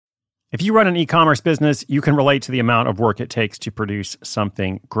If you run an e-commerce business, you can relate to the amount of work it takes to produce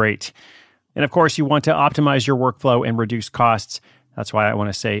something great. And of course, you want to optimize your workflow and reduce costs. That's why I want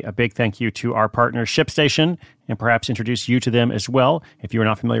to say a big thank you to our partner, ShipStation, and perhaps introduce you to them as well. If you are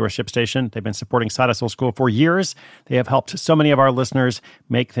not familiar with ShipStation, they've been supporting Side Hustle School for years. They have helped so many of our listeners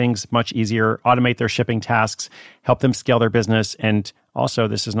make things much easier, automate their shipping tasks, help them scale their business, and also,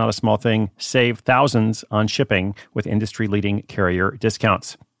 this is not a small thing, save thousands on shipping with industry-leading carrier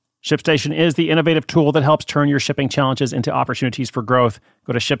discounts. ShipStation is the innovative tool that helps turn your shipping challenges into opportunities for growth.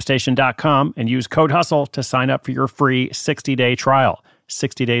 Go to ShipStation.com and use code HUSTLE to sign up for your free 60-day trial.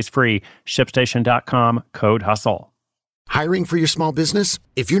 60 days free. ShipStation.com, code HUSTLE. Hiring for your small business?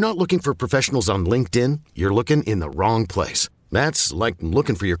 If you're not looking for professionals on LinkedIn, you're looking in the wrong place. That's like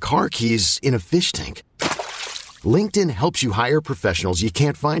looking for your car keys in a fish tank. LinkedIn helps you hire professionals you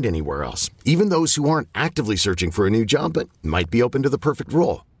can't find anywhere else, even those who aren't actively searching for a new job but might be open to the perfect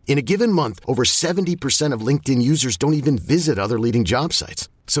role. In a given month, over 70% of LinkedIn users don't even visit other leading job sites.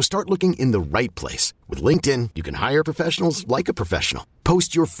 So start looking in the right place. With LinkedIn, you can hire professionals like a professional.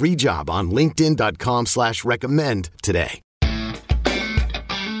 Post your free job on linkedin.com/recommend today.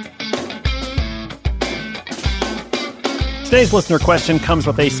 Today's listener question comes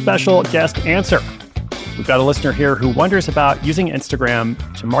with a special guest answer. We've got a listener here who wonders about using Instagram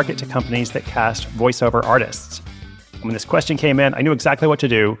to market to companies that cast voiceover artists. When this question came in, I knew exactly what to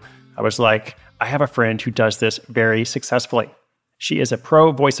do. I was like, I have a friend who does this very successfully. She is a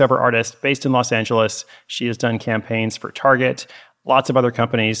pro voiceover artist based in Los Angeles. She has done campaigns for Target, lots of other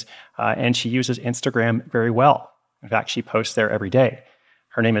companies, and she uses Instagram very well. In fact, she posts there every day.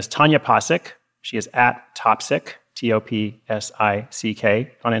 Her name is Tanya Pasick. She is at Topsick, Topsick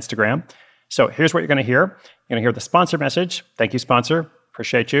on Instagram. So here's what you're going to hear. You're going to hear the sponsor message. Thank you, sponsor.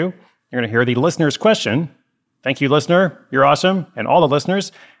 Appreciate you. You're going to hear the listener's question. Thank you, listener. You're awesome. And all the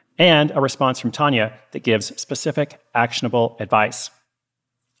listeners. And a response from Tanya that gives specific, actionable advice.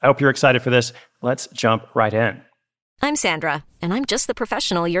 I hope you're excited for this. Let's jump right in. I'm Sandra, and I'm just the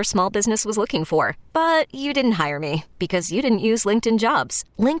professional your small business was looking for. But you didn't hire me because you didn't use LinkedIn Jobs.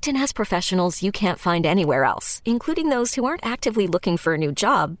 LinkedIn has professionals you can't find anywhere else, including those who aren't actively looking for a new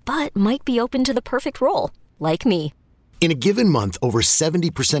job, but might be open to the perfect role, like me. In a given month, over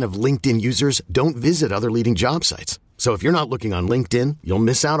 70% of LinkedIn users don't visit other leading job sites. So if you're not looking on LinkedIn, you'll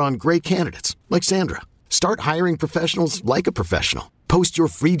miss out on great candidates like Sandra. Start hiring professionals like a professional. Post your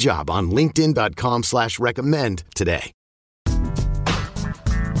free job on linkedin.com/recommend today.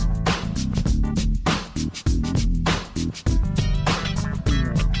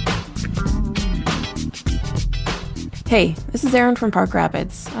 Hey, this is Erin from Park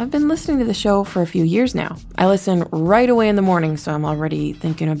Rapids. I've been listening to the show for a few years now. I listen right away in the morning, so I'm already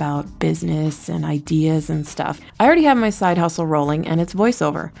thinking about business and ideas and stuff. I already have my side hustle rolling, and it's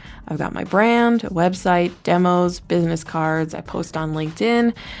voiceover. I've got my brand, a website, demos, business cards, I post on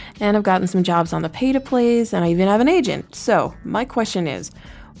LinkedIn, and I've gotten some jobs on the pay-to-plays, and I even have an agent. So my question is,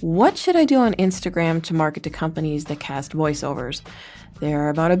 what should I do on Instagram to market to companies that cast voiceovers? There are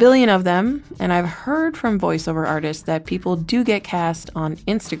about 1 billion of them, and I've heard from voiceover artists that people do get cast on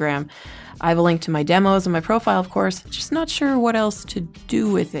Instagram. I have a link to my demos and my profile, of course, just not sure what else to do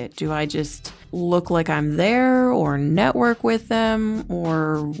with it. Do I just look like I'm there or network with them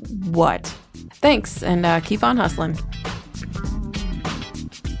or what? Thanks, and keep on hustling.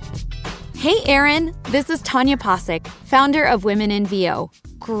 Hey, Erin. This is Tanya Pasick, founder of Women in VO.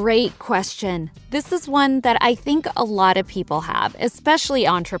 Great question. This is one that I think a lot of people have, especially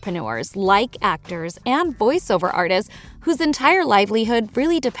entrepreneurs like actors and voiceover artists whose entire livelihood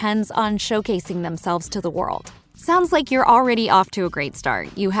really depends on showcasing themselves to the world. Sounds like you're already off to a great start.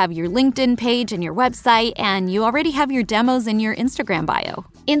 You have your LinkedIn page and your website, and you already have your demos in your Instagram bio.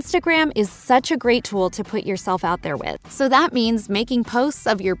 Instagram is such a great tool to put yourself out there with. So that means making posts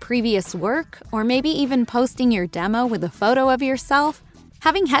of your previous work, or maybe even posting your demo with a photo of yourself.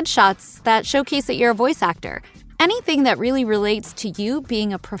 Having headshots that showcase that you're a voice actor. Anything that really relates to you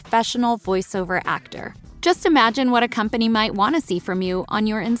being a professional voiceover actor. Just imagine what a company might want to see from you on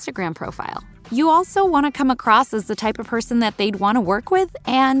your Instagram profile. You also want to come across as the type of person that they'd want to work with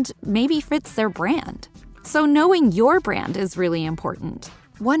and maybe fits their brand. So knowing your brand is really important.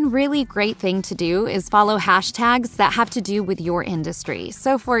 One really great thing to do is follow hashtags that have to do with your industry.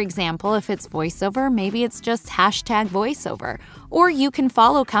 So for example, if it's voiceover, maybe it's just hashtag voiceover. Or you can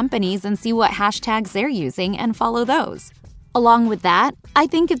follow companies and see what hashtags they're using and follow those. Along with that, I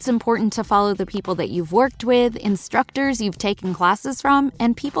think it's important to follow the people that you've worked with, instructors you've taken classes from,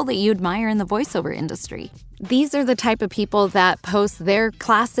 and people that you admire in the voiceover industry. These are the type of people that post their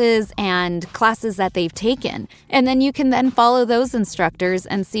classes and classes that they've taken. And then you can then follow those instructors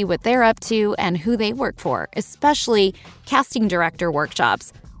and see what they're up to and who they work for, especially casting director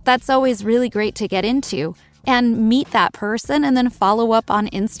workshops. That's always really great to get into. And meet that person and then follow up on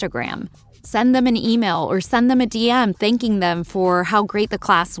Instagram. Send them an email or send them a DM thanking them for how great the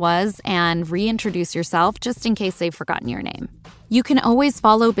class was and reintroduce yourself just in case they've forgotten your name. You can always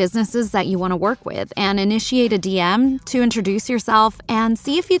follow businesses that you want to work with and initiate a DM to introduce yourself and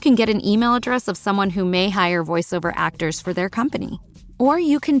see if you can get an email address of someone who may hire voiceover actors for their company. Or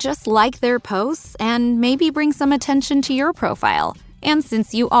you can just like their posts and maybe bring some attention to your profile. And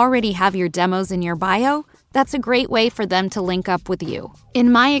since you already have your demos in your bio, that's a great way for them to link up with you.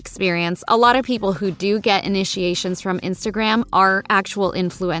 In my experience, a lot of people who do get initiations from Instagram are actual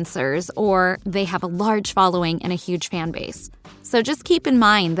influencers, or they have a large following and a huge fan base. So just keep in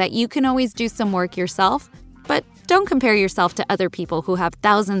mind that you can always do some work yourself, but don't compare yourself to other people who have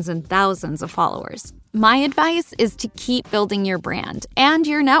thousands and thousands of followers. My advice is to keep building your brand and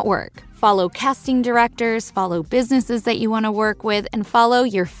your network. Follow casting directors, follow businesses that you want to work with, and follow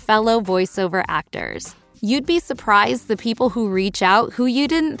your fellow voiceover actors. You'd be surprised the people who reach out who you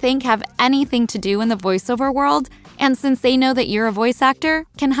didn't think have anything to do in the voiceover world, and since they know that you're a voice actor,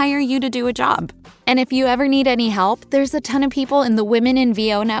 can hire you to do a job. And if you ever need any help, there's a ton of people in the Women in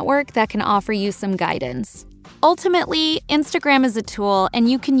VO network that can offer you some guidance. Ultimately, Instagram is a tool and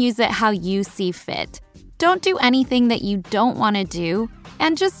you can use it how you see fit. Don't do anything that you don't want to do,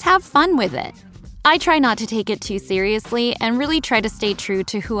 and just have fun with it. I try not to take it too seriously and really try to stay true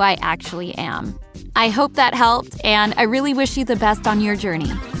to who I actually am. I hope that helped, and I really wish you the best on your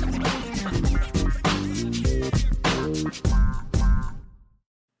journey.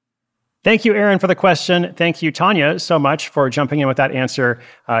 Thank you, Erin, for the question. Thank you, Tanya, so much for jumping in with that answer.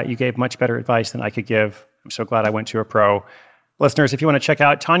 You gave much better advice than I could give. I'm so glad I went to a pro. Listeners, if you want to check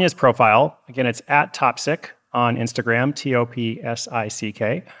out Tanya's profile, again, it's at Topsick on Instagram,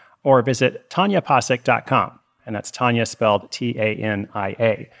 Topsick, or visit tanyapasick.com. And that's Tanya spelled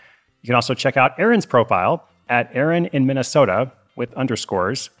Tania. You can also check out Erin's profile at Erin in Minnesota with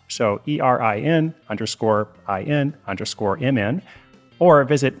underscores. So ERIN_IN_MN, or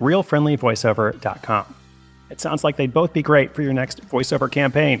visit realfriendlyvoiceover.com. It sounds like they'd both be great for your next voiceover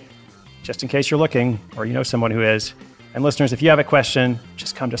campaign. Just in case you're looking, or you know someone who is. And listeners, if you have a question,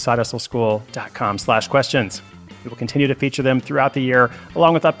 just come to sidehustleschool.com/questions. We will continue to feature them throughout the year,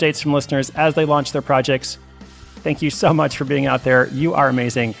 along with updates from listeners as they launch their projects. Thank you so much for being out there. You are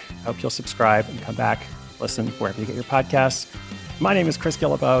amazing. I hope you'll subscribe and come back, listen wherever you get your podcasts. My name is Chris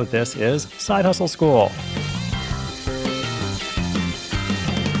Guillebeau. This is Side Hustle School.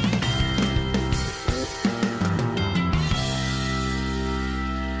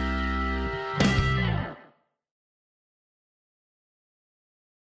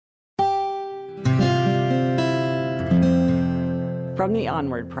 From the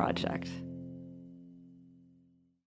Onward Project.